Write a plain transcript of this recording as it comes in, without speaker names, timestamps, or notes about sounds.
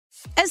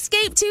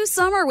Escape to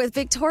summer with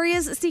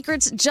Victoria's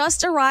Secret's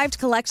just arrived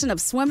collection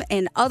of swim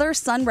and other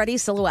sun-ready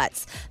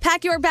silhouettes.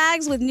 Pack your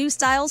bags with new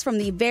styles from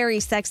the Very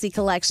Sexy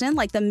collection,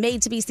 like the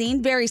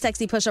made-to-be-seen Very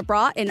Sexy push-up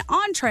bra in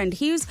on-trend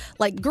hues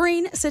like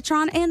green,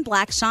 citron, and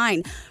black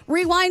shine.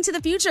 Rewind to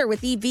the future with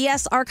the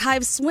VS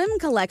Archive swim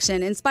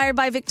collection, inspired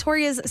by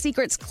Victoria's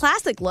Secret's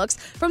classic looks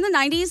from the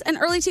 90s and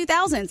early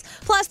 2000s.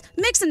 Plus,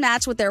 mix and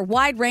match with their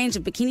wide range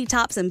of bikini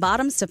tops and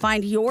bottoms to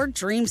find your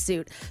dream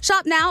suit.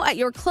 Shop now at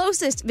your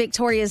closest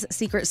Victoria's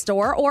Secret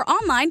store or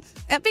online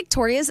at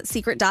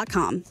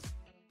victoriassecret.com.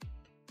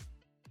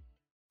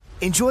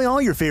 Enjoy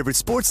all your favorite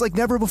sports like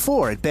never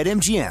before at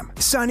BetMGM.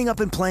 Signing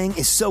up and playing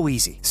is so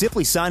easy.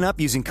 Simply sign up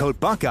using code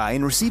Buckeye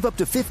and receive up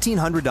to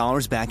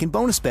 $1,500 back in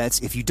bonus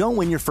bets if you don't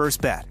win your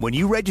first bet. When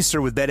you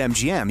register with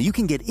BetMGM, you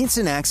can get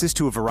instant access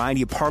to a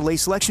variety of parlay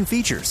selection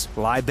features,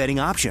 live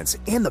betting options,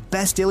 and the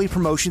best daily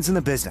promotions in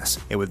the business.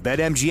 And with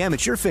BetMGM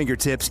at your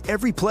fingertips,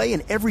 every play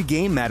and every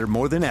game matter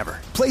more than ever.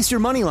 Place your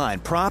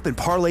moneyline, prop, and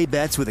parlay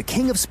bets with the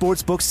king of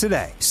sportsbooks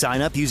today.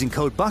 Sign up using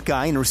code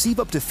Buckeye and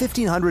receive up to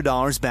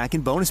 $1,500 back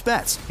in bonus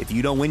bets if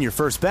you don't win your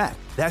first bet.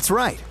 That's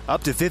right,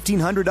 up to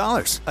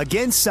 $1,500.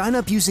 Again, sign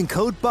up using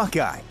code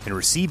Buckeye and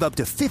receive up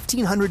to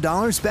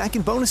 $1,500 back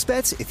in bonus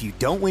bets if you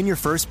don't win your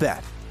first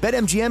bet.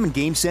 BetMGM and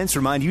GameSense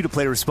remind you to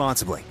play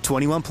responsibly.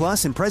 21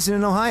 plus and present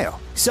in Ohio.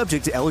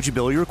 Subject to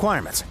eligibility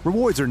requirements.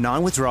 Rewards are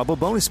non-withdrawable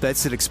bonus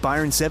bets that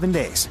expire in 7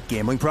 days.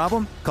 Gambling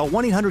problem? Call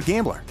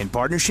 1-800-GAMBLER in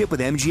partnership with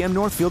MGM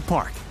Northfield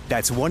Park.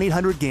 That's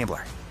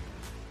 1-800-GAMBLER.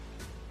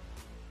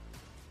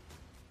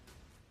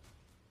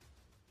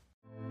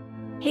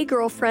 Hey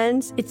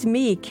girlfriends, it's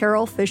me,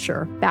 Carol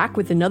Fisher, back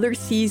with another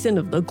season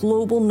of the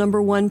global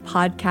 #1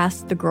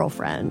 podcast, The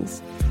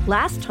Girlfriends.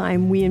 Last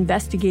time, we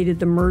investigated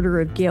the murder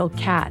of Gail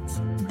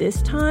Katz.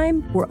 This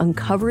time, we're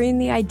uncovering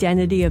the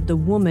identity of the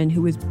woman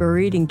who was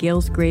buried in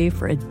Gail's grave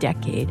for a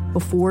decade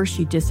before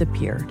she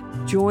disappeared.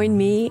 Join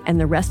me and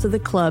the rest of the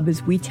club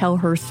as we tell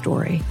her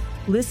story.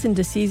 Listen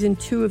to Season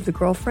 2 of The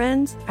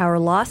Girlfriends, Our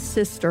Lost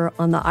Sister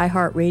on the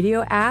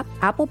iHeartRadio app,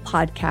 Apple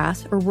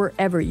Podcasts, or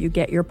wherever you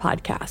get your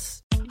podcasts.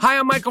 Hi,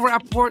 I'm Michael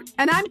Rappaport.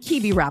 And I'm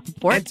Kibi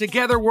Rappaport. And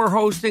together we're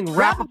hosting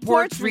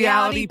Rappaport's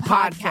Reality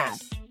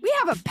Podcast. We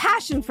have a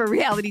passion for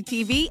reality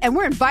TV, and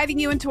we're inviting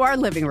you into our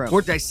living room. We're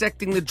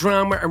dissecting the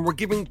drama, and we're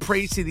giving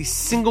praise to the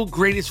single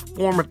greatest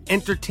form of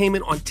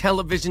entertainment on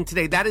television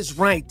today. That is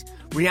right.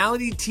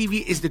 Reality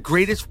TV is the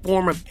greatest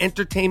form of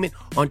entertainment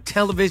on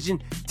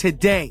television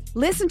today.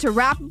 Listen to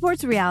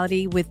Rappaport's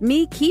Reality with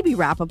me, Kibi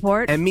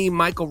Rappaport. And me,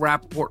 Michael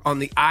Rappaport, on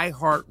the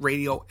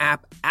iHeartRadio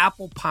app,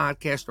 Apple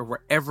Podcast, or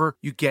wherever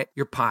you get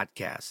your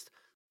podcast.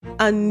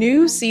 A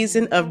new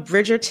season of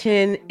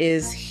Bridgerton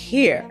is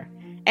here.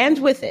 And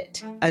with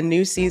it, a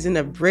new season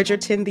of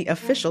Bridgerton, the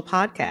official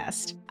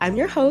podcast. I'm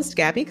your host,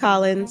 Gabby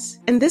Collins,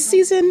 and this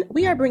season,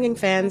 we are bringing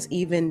fans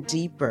even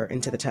deeper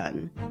into the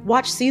ton.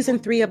 Watch season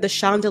 3 of the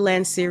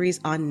Shondaland series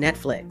on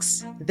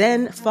Netflix.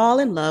 Then fall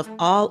in love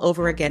all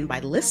over again by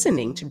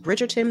listening to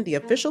Bridgerton, the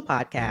official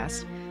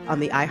podcast,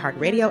 on the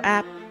iHeartRadio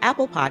app,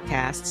 Apple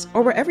Podcasts,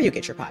 or wherever you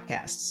get your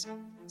podcasts.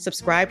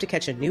 Subscribe to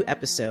catch a new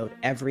episode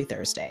every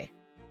Thursday.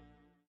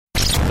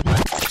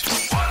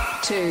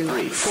 2,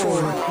 3,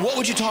 4. What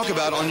would you talk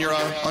about on your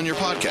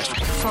podcast?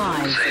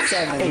 5,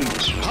 7, 8.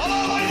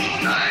 Hello?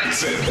 9,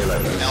 10,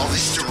 11.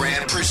 Elvis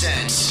Duran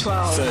presents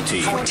 12,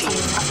 13, 14,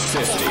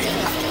 15.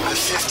 The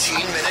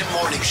 15-minute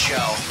morning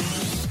show.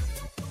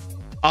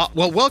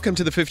 Well, welcome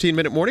to the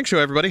 15-minute morning show,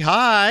 everybody.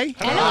 Hi.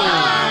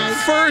 Hello.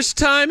 First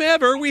time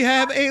ever, we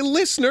have a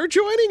listener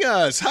joining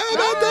us. How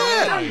about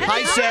that?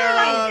 Hi,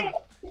 Sarah.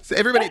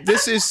 Everybody,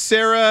 this is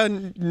Sarah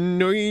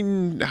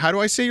Nguyen. How do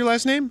I say your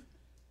last name?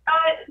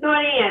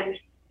 Norien.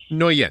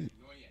 Nguyen.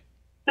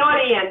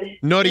 Norien.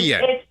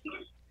 Norien.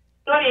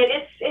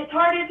 It's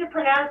harder to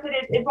pronounce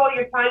it. It roll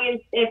your tongue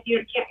if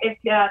you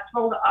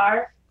hold the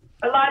R.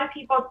 A lot of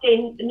people say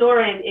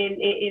Norien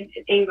in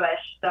English.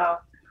 So,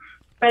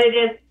 but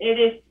it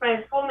is.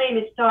 My full name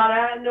is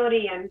Sara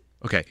Norien.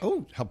 Okay.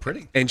 Oh, how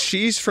pretty. And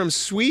she's from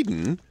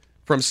Sweden,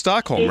 from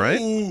Stockholm, right?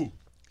 Yes,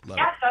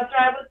 that's where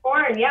I was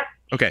born. Yep.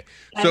 Okay,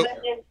 so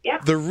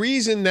the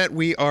reason that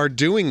we are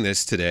doing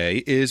this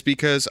today is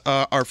because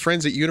our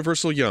friends at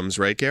Universal Yums,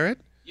 right, Garrett?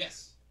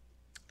 Yes.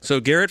 So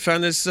Garrett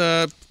found this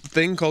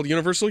thing called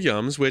Universal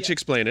Yums, which,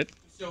 explain it.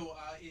 So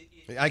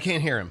I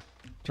can't hear him.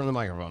 Turn the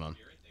microphone on.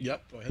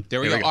 Yep, go ahead.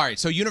 There we go. All right,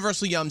 so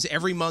Universal Yums,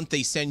 every month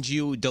they send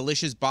you a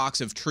delicious box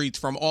of treats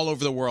from all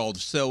over the world.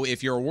 So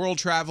if you're a world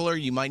traveler,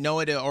 you might know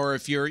it, or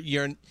if you're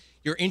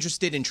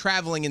interested in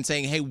traveling and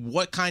saying, hey,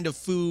 what kind of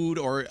food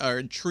or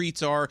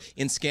treats are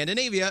in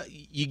Scandinavia,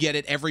 you get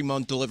it every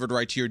month delivered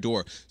right to your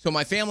door. So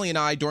my family and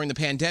I, during the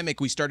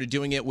pandemic, we started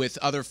doing it with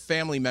other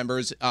family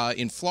members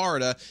in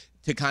Florida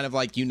to kind of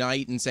like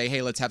unite and say,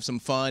 hey, let's have some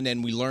fun.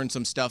 And we learned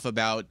some stuff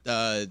about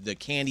the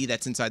candy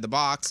that's inside the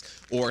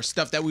box or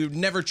stuff that we would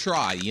never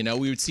try. You know,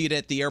 we would see it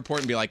at the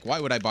airport and be like,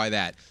 why would I buy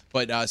that?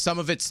 But some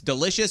of it's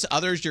delicious.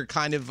 Others you're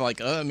kind of like,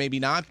 maybe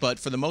not. But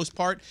for the most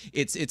part,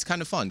 it's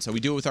kind of fun. So we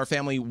do it with our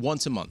family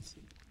once a month.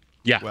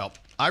 Yeah. Well,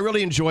 I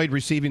really enjoyed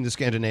receiving the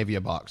Scandinavia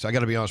box. I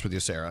got to be honest with you,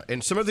 Sarah.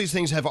 And some of these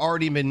things have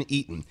already been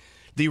eaten.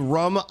 The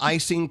rum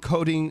icing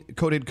coated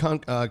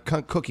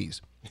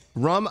cookies.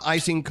 Rum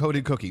icing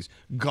coated cookies.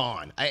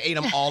 Gone. I ate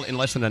them all in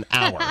less than an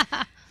hour.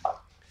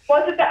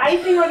 Was it the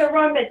icing or the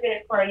rum that did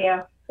it for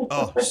you?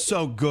 Oh,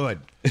 so good.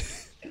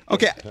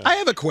 Okay, I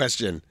have a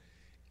question.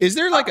 Is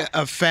there like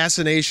a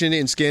fascination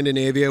in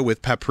Scandinavia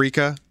with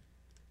paprika?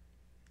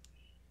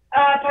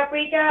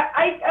 Paprika,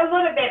 a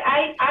little bit.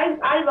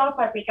 I love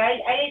paprika.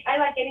 I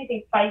like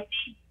anything spicy.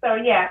 So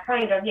yeah,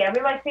 kind of. Yeah,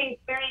 we like things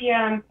very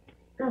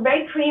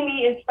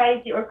creamy and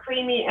spicy, or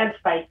creamy and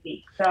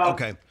spicy. So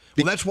okay,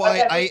 well that's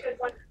why I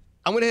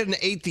went ahead and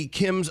ate the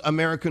Kim's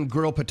American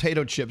Grill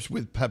potato chips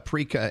with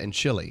paprika and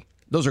chili.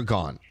 Those are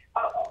gone.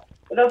 Oh,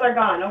 those are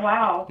gone. Oh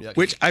wow.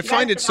 Which I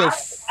find it so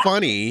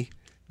funny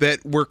that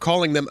we're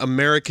calling them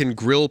American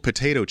Grill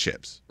potato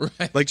chips.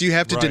 Right. Like, do you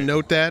have to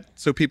denote that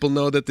so people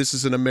know that this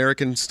is an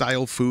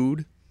American-style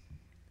food?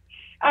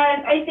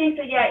 I think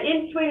so, yeah.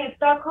 In Sweden,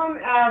 Stockholm,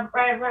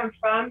 right where I'm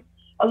from,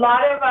 a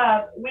lot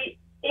of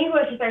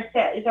English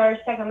is our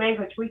second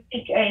language. We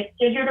speak it's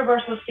a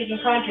universal speaking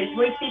countries.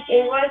 We speak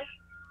English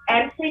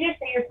and Swedish,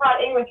 so you're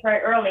taught English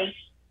very early.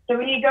 So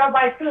when you go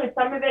buy food,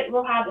 some of it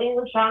will have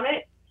English on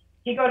it.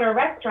 If you go to a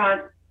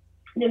restaurant,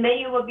 the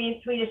menu will be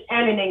in Swedish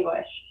and in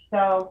English.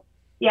 So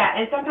yeah,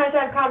 and sometimes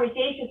I have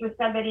conversations with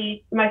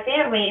somebody, my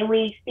family, and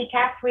we speak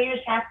half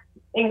Swedish, half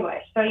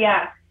English. So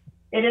yeah,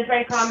 it is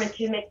very common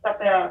to mix up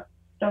the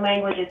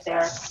languages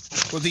there.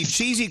 Well, the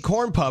cheesy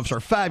corn puffs are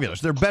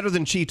fabulous. They're better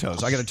than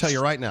Cheetos, I got to tell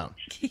you right now.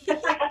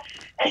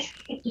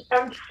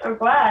 I'm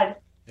glad.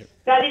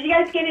 Now, did you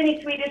guys get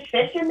any Swedish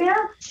fish in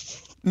there?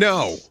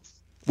 No,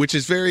 which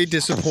is very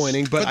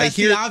disappointing. But I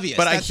hear, the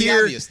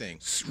obvious thing.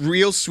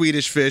 Real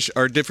Swedish fish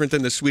are different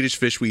than the Swedish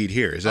fish we eat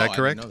here. Is that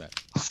correct? I didn't know that.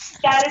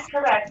 That is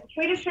correct.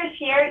 Swedish fish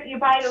here, you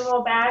buy the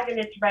little bag and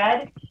it's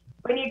red.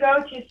 When you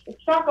go to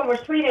Stockholm or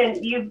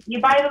Sweden, you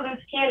buy the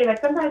loose candy.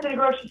 Like sometimes in the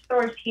grocery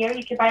stores here,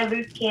 you can buy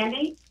loose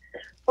candy.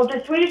 Well,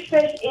 the Swedish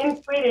fish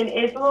in Sweden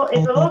is a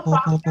little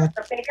softer,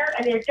 they're bigger,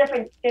 and they're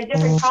different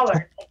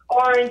colors, like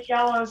orange,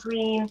 yellow,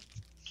 green.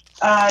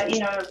 And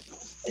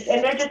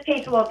they just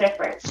taste a little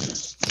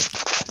different.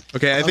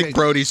 Okay, I think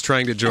Brody's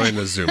trying to join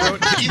the Zoom.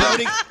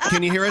 Brody,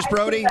 can you hear us,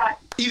 Brody?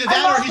 Either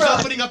that or he's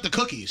opening up the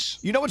cookies.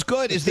 You know what's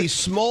good is these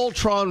small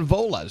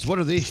Tronvolas. What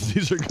are these?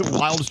 These are good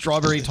wild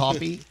strawberry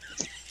toffee.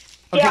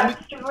 Okay, yeah,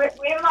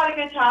 we have a lot of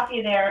good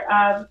toffee there.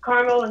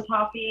 Caramel and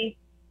toffee,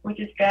 which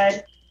is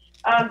good.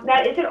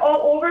 Now, is it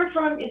all over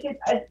from? Did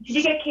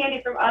you get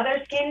candy from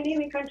other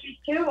Scandinavian countries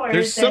too, or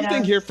there's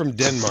something here from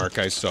Denmark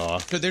I saw.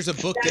 So there's a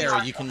book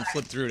there you can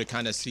flip through to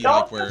kind of see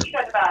like where.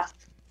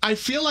 I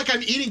feel like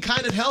I'm eating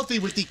kind of healthy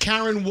with the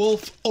Karen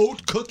Wolf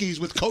oat cookies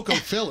with cocoa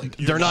filling.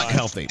 They're not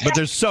healthy, but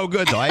they're so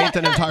good though. I ate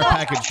that entire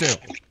package too.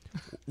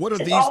 What are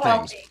these things?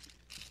 Healthy.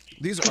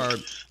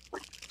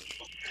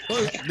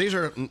 These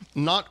are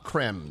not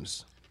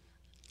cremes.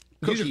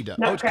 Cookie dough.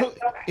 Oh,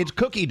 it's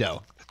cookie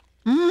dough.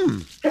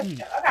 Okay.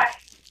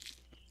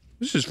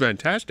 This is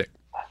fantastic.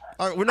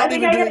 All right, we're not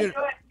even doing it.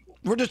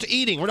 We're just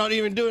eating. We're not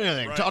even doing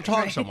anything. Right. I'll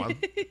talk to someone.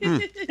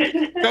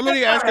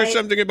 Somebody ask us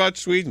something about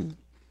Sweden.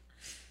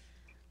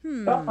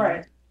 Go for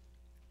it.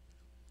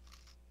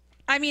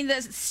 I mean,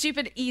 the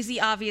stupid, easy,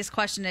 obvious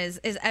question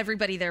is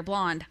everybody there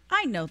blonde?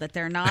 I know that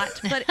they're not,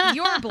 but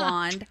you're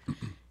blonde.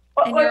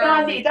 Well,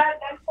 Gandhi,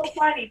 that's so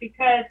funny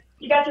because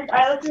you guys are,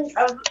 I listened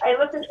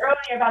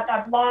earlier about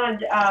that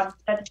blonde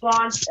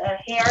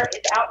hair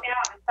is out now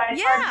and side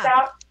part is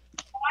out.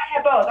 Well, I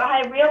have both. I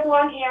have real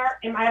blonde hair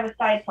and I have a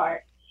side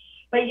part.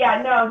 But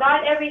yeah, no,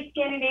 not every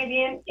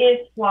Scandinavian is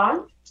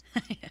blonde.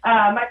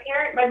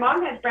 My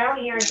mom has brown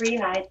hair and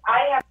green eyes.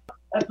 I have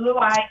blue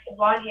eyes and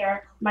blonde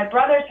hair. My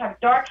brothers have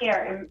dark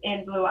hair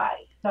and blue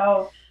eyes.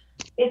 So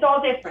it's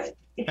all different.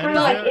 It's kind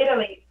of like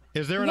Italy.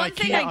 Is there an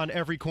IKEA on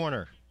every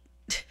corner?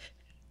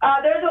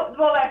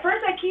 At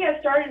first IKEA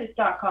started in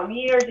Stockholm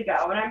years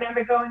ago, and I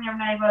remember going there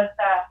when I was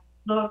a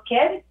little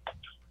kid.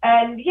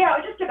 And yeah,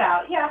 just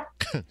about, yeah.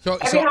 So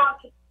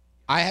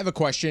I have a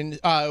question,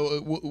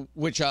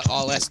 which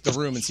I'll ask the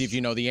room and see if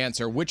you know the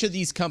answer. Which of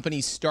these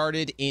companies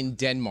started in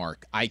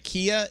Denmark?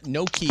 IKEA,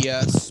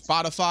 Nokia,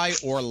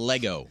 Spotify, or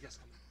Lego?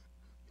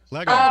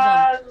 Lego.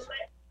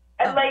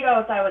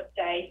 Legos, I would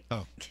say.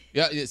 Oh.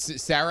 Yeah,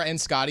 Sarah and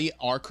Scotty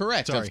are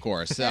correct, of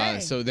course.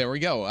 So there we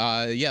go.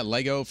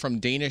 Lego from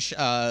Danish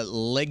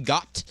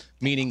legot,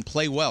 meaning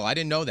play well. I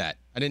didn't know that.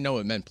 I didn't know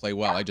it meant play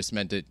well. I just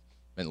meant it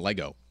meant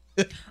Lego.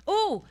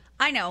 Oh,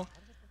 I know.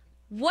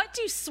 What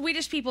do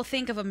Swedish people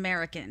think of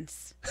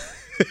Americans?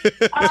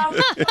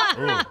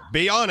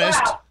 Be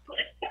honest.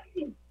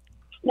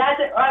 That's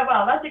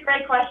a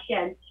great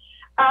question.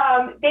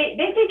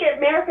 They think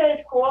America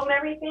is cool and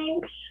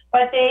everything,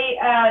 but they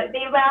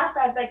laugh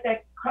at like the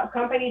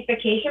company's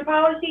vacation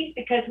policies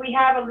because we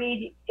have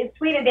in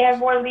Sweden they have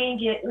more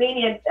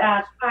lenient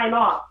time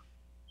off,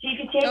 so you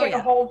can take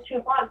a whole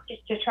 2 months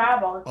just to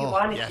travel if you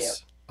wanted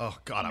to. Oh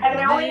God,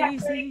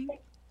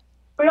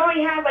 we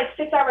only have like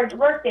 6-hour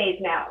work days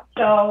now.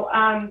 So,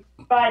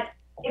 but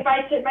if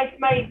I said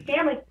my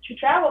family who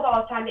travels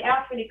all the time, they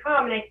ask me to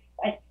come, and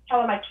I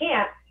tell them I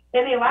can't,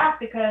 then they laugh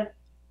because,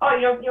 oh,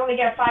 you only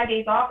get 5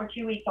 days off or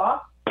 2 weeks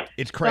off.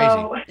 It's crazy.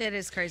 So, it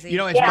is crazy. You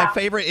know, my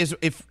favorite is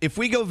if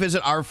we go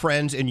visit our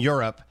friends in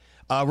Europe,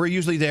 we're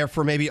usually there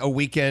for maybe a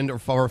weekend or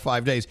 4 or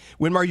 5 days.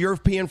 When my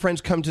European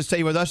friends come to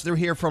stay with us, they're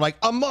here for like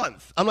a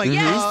month. I'm like,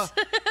 Yes.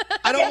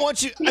 I don't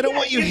want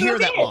you here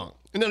that long.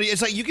 No,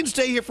 it's like you can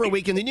stay here for a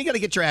week and then you got to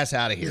get your ass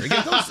out of here.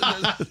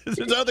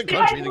 There's other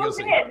countries to go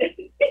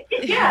see.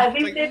 Yeah,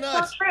 it's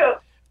so true.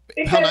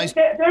 Because How nice.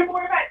 they're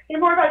more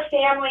about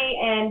family,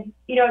 and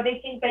they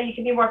think that you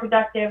can be more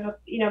productive,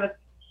 with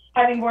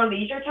having more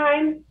leisure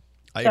time.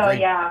 I so agree.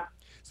 yeah.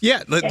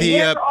 Yeah,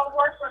 All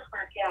work.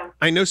 Yeah.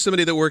 I know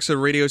somebody that works at a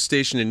radio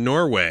station in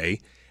Norway,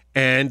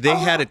 and they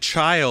had a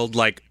child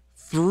like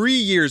 3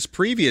 years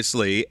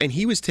previously, and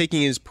he was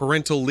taking his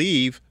parental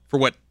leave for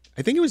what,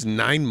 I think it was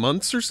 9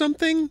 months or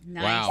something.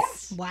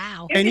 Nice.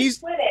 Wow. And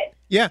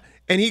yeah,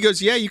 and he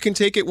goes, yeah, you can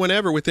take it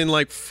whenever within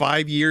like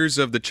 5 years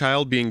of the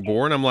child being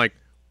born. I'm like,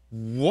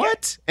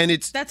 what? And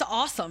That's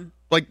awesome.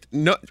 like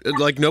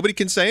nobody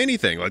can say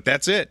anything. Like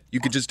that's it.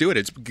 You could just do it.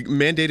 It's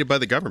mandated by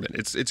the government.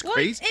 It's Well,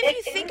 crazy.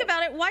 if you think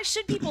about it, why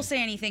should people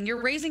say anything?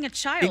 You're raising a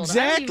child.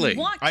 Exactly. I don't even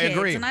want I kids,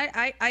 agree. And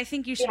I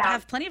think you should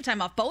have plenty of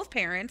time off, both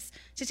parents,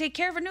 to take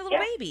care of a new little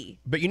baby.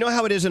 But you know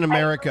how it is in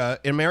America.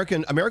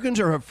 Americans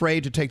are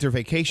afraid to take their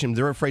vacation.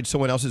 They're afraid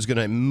someone else is going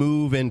to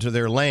move into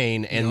their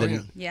lane, and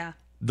then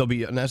they'll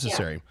be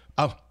unnecessary.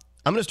 Oh,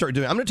 I'm going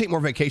to take more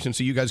vacations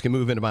so you guys can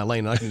move into my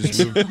lane. And I can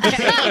just move.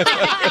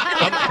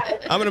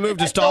 I'm going to move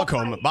to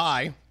Stockholm.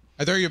 Bye.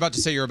 I thought you were about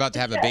to say you're about to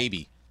have a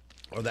baby.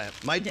 Or that.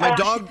 My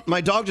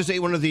dog just ate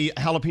one of the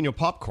jalapeno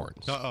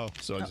popcorns. Uh-oh.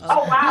 So it's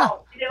Oh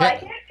wow! Did you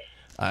like it?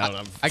 I don't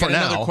know. I got For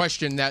another now.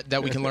 question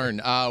that we can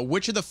learn.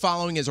 Which of the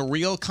following is a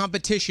real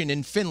competition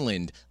in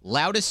Finland?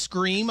 Loudest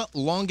scream,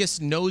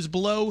 longest nose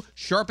blow,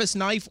 sharpest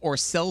knife, or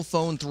cell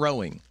phone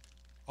throwing?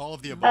 All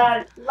of the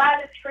above.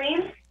 Loudest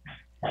scream.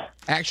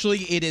 Actually,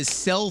 it is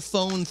cell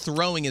phone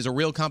throwing is a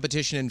real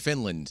competition in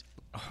Finland.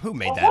 Who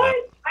made that up?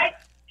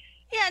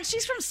 Yeah, and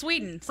she's from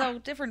Sweden, so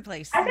different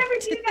place. I've never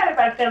seen that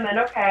about Finland.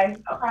 Okay.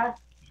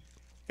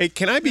 Hey,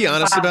 can I be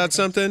honest about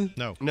something?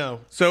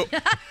 No. So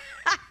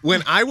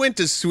when I went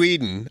to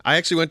Sweden, I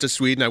actually went to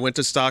Sweden. I went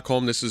to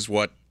Stockholm. This is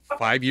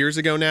 5 years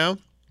ago now.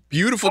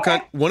 Beautiful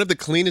one of the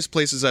cleanest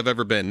places I've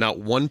ever been. Not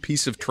one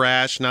piece of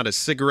trash, not a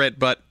cigarette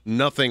butt,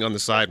 nothing on the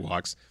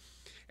sidewalks.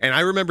 And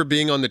I remember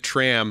being on the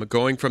tram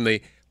going from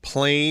the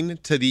plane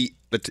to the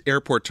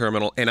airport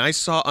terminal, and I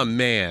saw a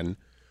man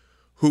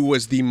who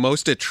was the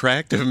most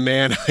attractive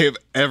man I have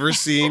ever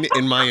seen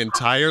in my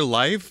entire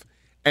life.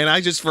 And I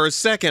just, for a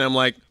second, I'm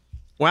like,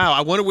 wow, I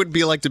wonder what it'd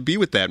be like to be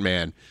with that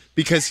man.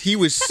 Because he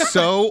was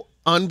so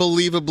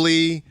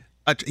unbelievably,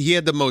 he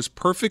had the most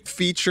perfect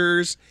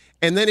features.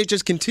 And then it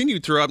just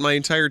continued throughout my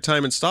entire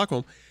time in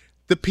Stockholm.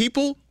 The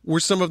people were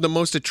some of the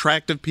most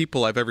attractive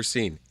people I've ever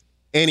seen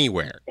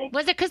anywhere.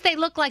 Was it because they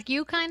look like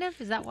you, kind of?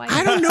 Is that why?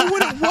 I don't know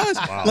what it was.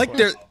 Wow.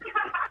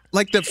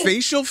 Like the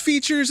facial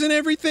features and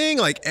everything.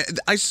 Like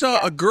I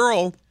saw a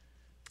girl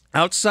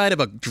outside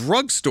of a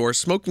drugstore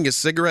smoking a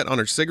cigarette on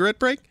her cigarette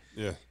break.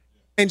 Yeah.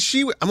 And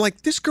I'm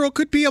like, this girl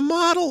could be a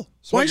model.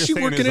 So Why what is you're she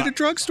saying working is at a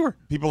drugstore?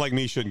 People like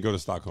me shouldn't go to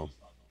Stockholm.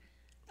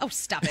 Oh,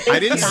 stop it. I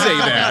didn't say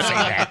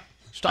that.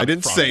 I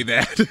didn't say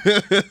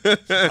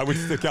that. I would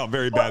stick out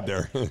very bad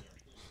there.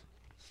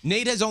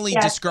 Nate has only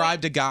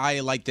described a guy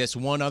like this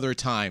one other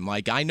time.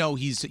 Like, I know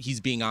he's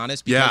being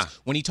honest because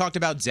when he talked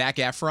about Zac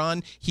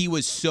Efron, he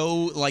was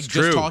so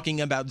just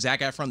talking about Zac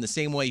Efron the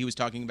same way he was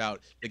talking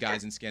about the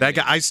guys in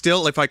Scandinavia. That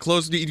guy, if I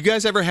close, do you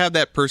guys ever have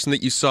that person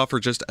that you saw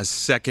for just a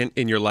second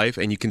in your life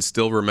and you can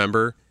still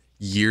remember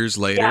years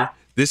later? Yeah.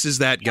 This is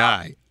that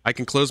guy. I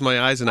can close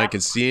my eyes and I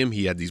can see him.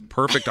 He had these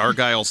perfect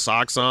Argyle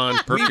socks on.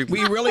 Perfect.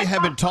 We really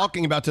have been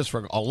talking about this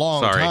for a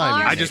long Sorry.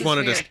 time. I just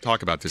wanted to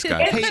talk about this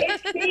guy.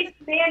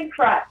 It's man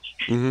crush.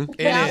 Mm-hmm.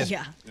 It is.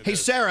 Yeah. Hey,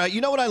 Sarah, you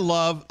know what I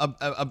love?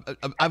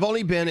 I've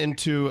only been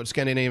into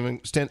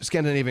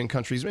Scandinavian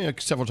countries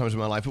several times in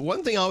my life. But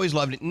one thing I always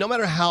loved, no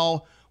matter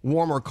how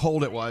warm or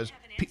cold it was,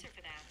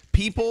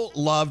 people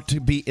love to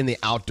be in the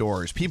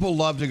outdoors. People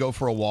love to go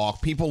for a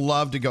walk. People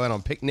love to go out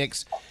on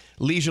picnics,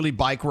 leisurely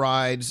bike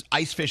rides,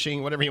 ice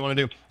fishing, whatever you want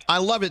to do. I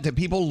love it that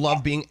people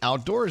love being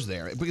outdoors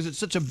there because it's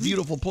such a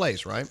beautiful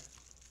place, right?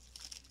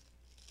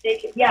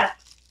 Yes,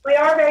 we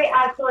are very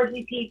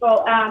outdoorsy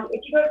people.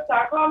 If you go to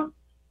Stockholm,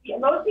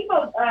 most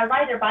people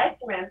ride their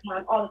bikes around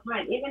town all the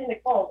time, even in the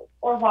cold,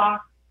 or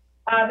walk.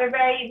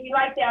 We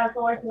like the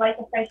outdoors, we like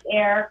the fresh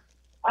air.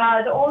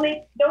 The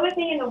only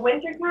thing in the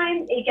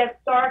wintertime, it gets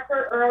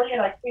darker earlier,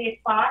 like 3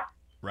 o'clock.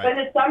 Right. But in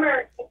the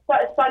summer,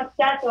 sun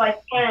sets at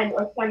like 10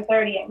 or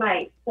 10:30 at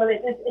night. So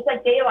it's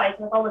like daylight,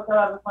 so it's almost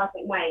 11 o'clock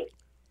at night.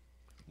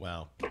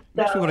 Wow.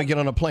 Makes me want to get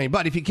on a plane.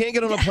 But if you can't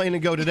get on a plane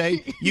and go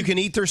today, you can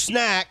eat their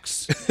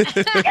snacks.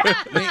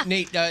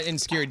 Nate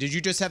and Scary, did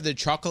you just have the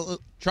chocolate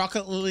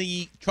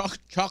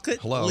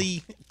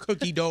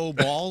cookie dough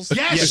balls?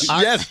 Yes.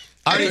 I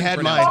already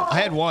had mine. I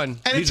had one.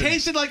 And it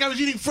tasted like I was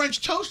eating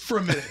French toast for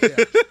a minute.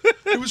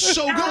 It was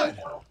so good.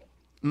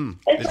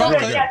 It's Chocolate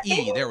good, yeah.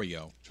 E. There we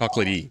go.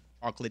 Chocolate E.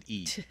 Chocolate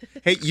E.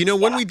 Hey, you know,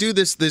 when we do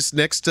this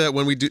next,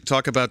 when we do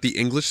talk about the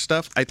English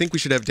stuff, I think we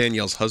should have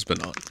Danielle's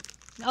husband on.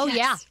 Oh,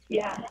 yeah.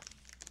 Yeah.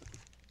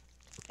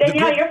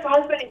 Danielle, your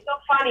husband is so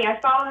funny. I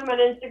follow him on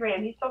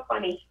Instagram. He's so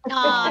funny.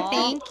 Aw,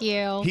 thank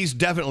you. He's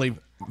definitely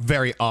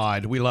very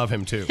odd. We love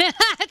him too.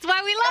 That's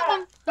why we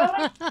love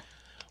him.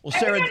 Well,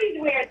 Sarah,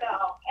 Everybody's weird,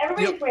 though.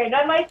 Everybody's weird.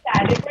 Not like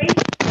that. It's great.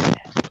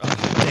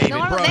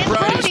 David, Brody,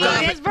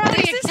 stop it.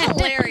 This is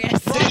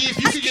hilarious. Brody, if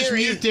you could just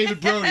mute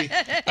David Brody.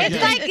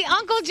 It's like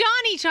Uncle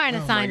Johnny trying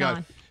to sign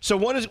on. So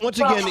once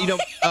again, you know,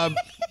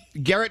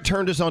 Garrett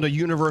turned us on to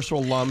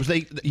Universal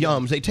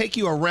Yums. They take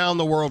you around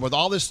the world with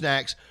all the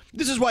snacks.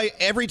 This is why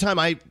every time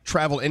I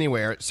travel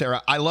anywhere,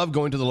 Sarah, I love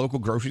going to the local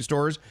grocery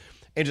stores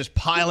and just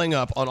piling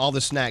up on all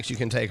the snacks you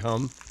can take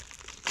home.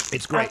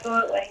 It's great.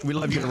 Absolutely. We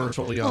love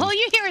Universal Yums. All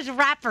you hear is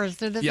rappers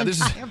through this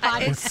entire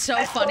podcast. It's so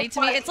funny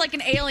to me. It's like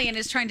an alien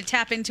is trying to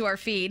tap into our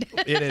feed.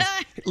 It is.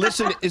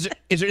 Listen, is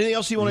there anything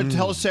else you want to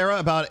tell us, Sarah,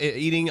 about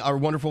eating our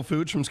wonderful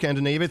foods from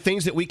Scandinavia?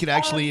 Things that we could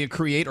actually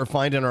create or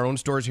find in our own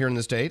stores here in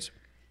the States?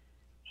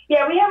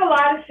 Yeah, we have a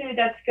lot of food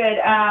that's good.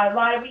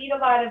 We eat a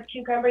lot of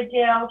cucumber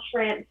dill,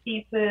 shrimp,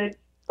 seafood,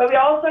 but we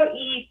also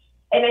eat,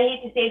 and I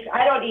hate to say it,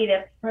 I don't eat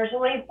it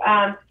personally.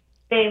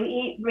 We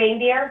eat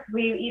reindeer.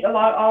 We eat a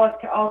lot,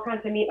 all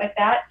kinds of meat like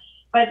that.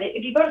 But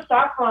if you go to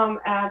Stockholm,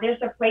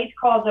 there's a place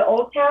called the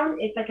Old Town.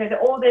 It's like the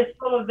oldest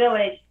little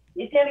village.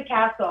 It's in a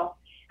castle,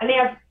 and they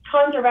have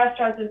tons of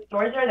restaurants and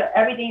stores there.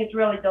 Everything is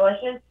really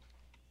delicious.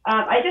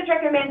 I just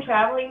recommend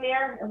traveling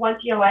there once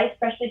in your life,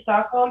 especially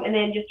Stockholm, and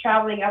then just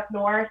traveling up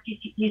north.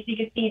 You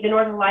can see the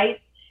Northern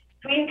Lights.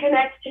 Sweden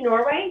connects to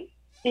Norway,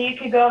 so you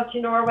could go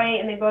to Norway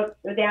and then go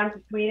down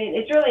to Sweden.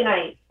 It's really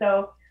nice.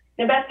 So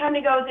the best time to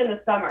go is in the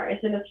summer.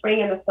 It's in the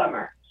spring and the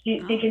summer. So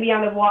you can be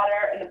on the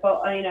water and the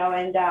boat, and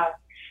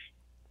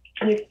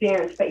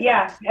experience. But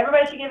yeah,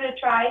 everybody should give it a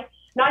try.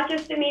 Not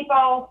just the sweet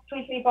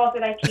meatballs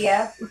at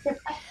IKEA.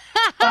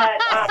 But,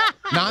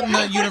 Not in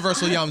the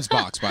Universal Yums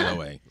box, by the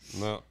way.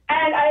 No.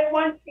 And I have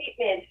one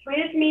statement.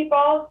 Swedish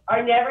meatballs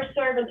are never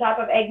served on top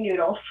of egg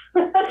noodles.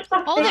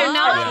 Oh, they're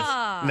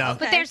not? No.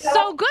 But they're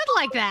so good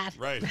like that.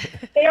 Right.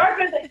 They are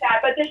good like that,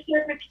 but they're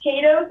served with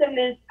potatoes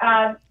and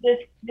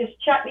this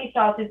chutney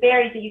sauce is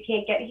berries that you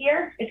can't get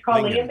here. It's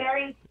called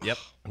lingonberries. Yep.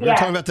 We were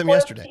talking about them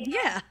yesterday.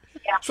 Yeah.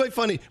 It's really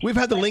funny. We've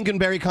had the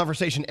lingonberry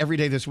conversation every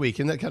day this week.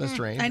 Isn't that kind of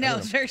strange? I know,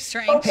 it's very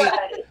strange. Hey,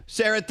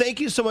 Sarah, thank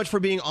you so much for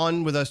being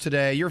on with us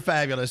today. You're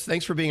fabulous.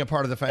 Thanks for being a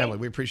part of the family.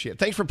 We appreciate it.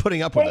 Thanks for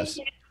putting up with us.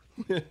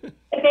 And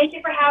thank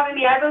you for having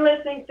me. I've been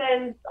listening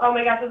since, oh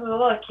my gosh, I was a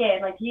little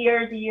kid, like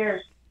years and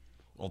years.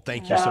 Well,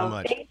 thank you so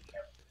much.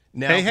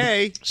 Now,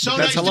 Hey. So That's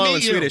nice to hello meet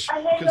in you. Swedish.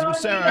 Because with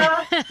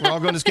Sarah, we're all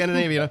going to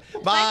Scandinavia.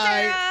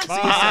 Bye.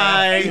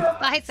 Bye.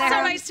 Bye, Sarah.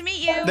 So nice to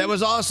meet you. That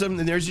was awesome.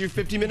 And there's your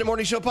 50-minute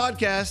morning show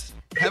podcast.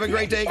 Have a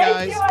great day, Thank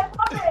guys. you. I love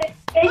it.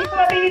 Thank you for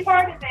letting me be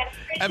part of it.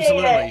 Appreciate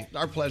Absolutely. it.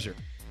 Our pleasure.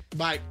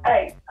 Bye. All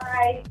right.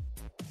 Bye.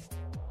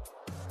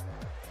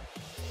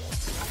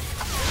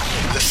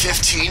 The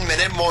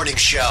 15-minute morning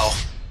show.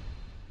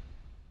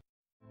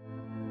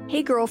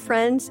 Hey,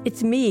 girlfriends,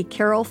 it's me,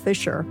 Carol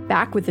Fisher,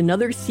 back with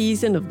another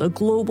season of the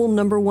global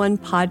 #1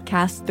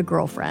 podcast, The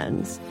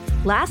Girlfriends.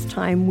 Last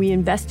time, we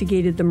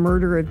investigated the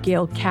murder of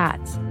Gail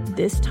Katz.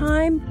 This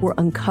time, we're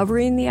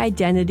uncovering the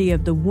identity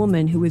of the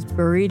woman who was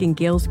buried in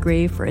Gail's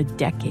grave for a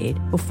decade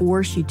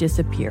before she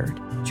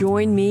disappeared.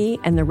 Join me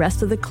and the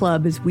rest of the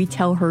club as we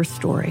tell her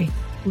story.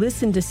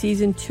 Listen to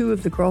Season 2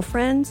 of The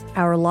Girlfriends,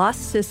 Our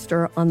Lost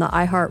Sister on the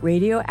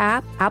iHeartRadio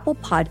app, Apple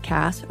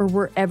Podcasts, or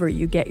wherever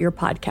you get your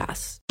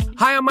podcasts.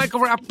 Hi, I'm Michael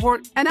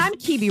Rappaport. And I'm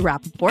Kibi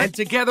Rappaport. And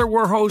together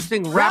we're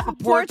hosting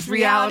Rappaport's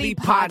Reality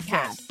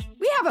Podcast.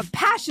 We have a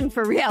passion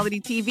for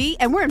reality TV,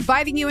 and we're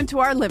inviting you into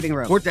our living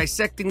room. We're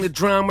dissecting the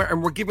drama,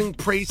 and we're giving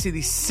praise to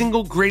the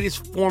single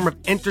greatest form of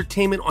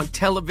entertainment on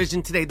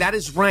television today. That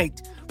is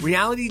right.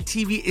 Reality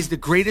TV is the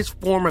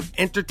greatest form of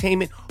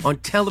entertainment on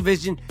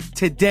television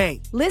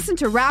today. Listen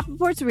to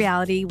Rappaport's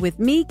Reality with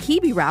me,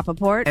 Kibi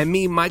Rappaport. And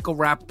me, Michael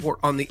Rappaport,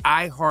 on the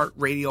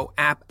iHeartRadio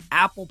app,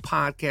 Apple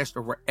Podcast,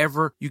 or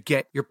wherever you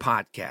get your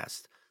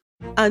podcast.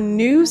 A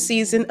new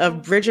season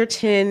of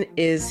Bridgerton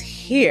is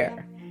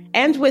here.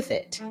 And with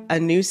it, a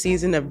new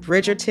season of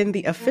Bridgerton,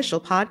 the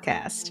official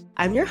podcast.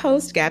 I'm your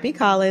host, Gabby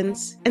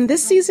Collins, and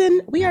this season,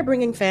 we are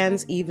bringing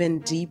fans even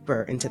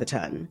deeper into the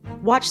ton.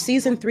 Watch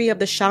season 3 of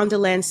the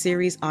Shondaland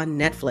series on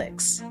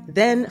Netflix.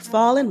 Then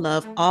fall in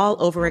love all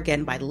over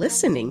again by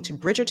listening to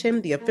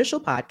Bridgerton, the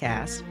official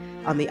podcast,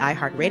 on the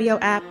iHeartRadio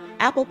app,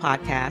 Apple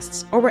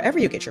Podcasts, or wherever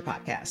you get your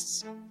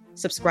podcasts.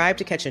 Subscribe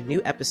to catch a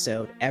new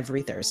episode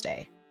every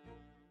Thursday.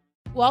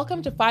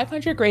 Welcome to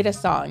 500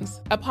 Greatest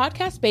Songs, a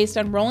podcast based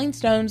on Rolling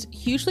Stone's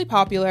hugely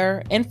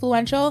popular,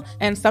 influential,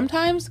 and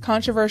sometimes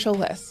controversial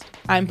list.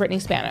 I'm Brittany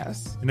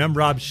Spanos. And I'm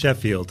Rob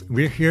Sheffield.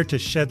 We're here to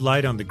shed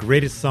light on the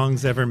greatest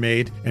songs ever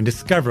made and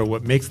discover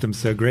what makes them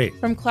so great.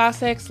 From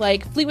classics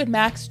like Fleetwood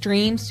Mac's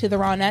Dreams to the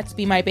Ronettes'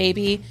 Be My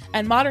Baby,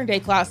 and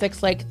modern-day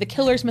classics like The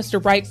Killers'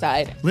 Mr.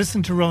 Brightside.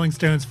 Listen to Rolling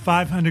Stone's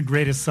 500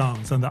 Greatest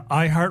Songs on the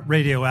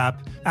iHeartRadio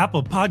app,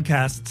 Apple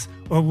Podcasts,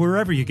 or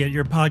wherever you get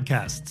your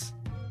podcasts.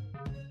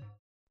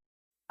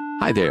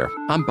 Hi there,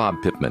 I'm Bob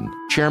Pittman,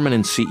 Chairman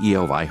and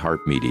CEO of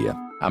iHeartMedia.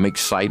 I'm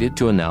excited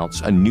to announce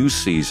a new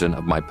season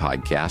of my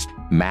podcast,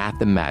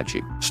 Math and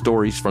Magic,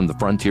 Stories from the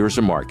Frontiers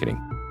of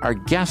Marketing. Our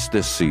guests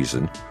this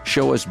season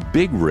show us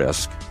big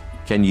risk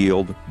can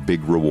yield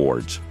big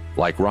rewards,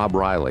 like Rob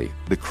Riley,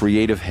 the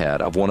creative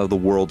head of one of the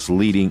world's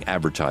leading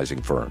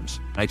advertising firms.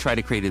 I try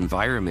to create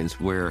environments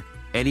where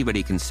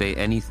anybody can say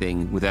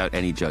anything without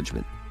any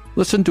judgment.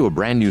 Listen to a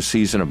brand new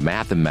season of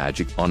Math and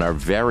Magic on our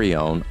very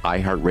own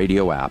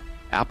iHeartRadio app,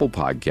 Apple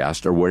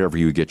Podcast, or wherever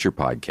you get your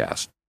podcast.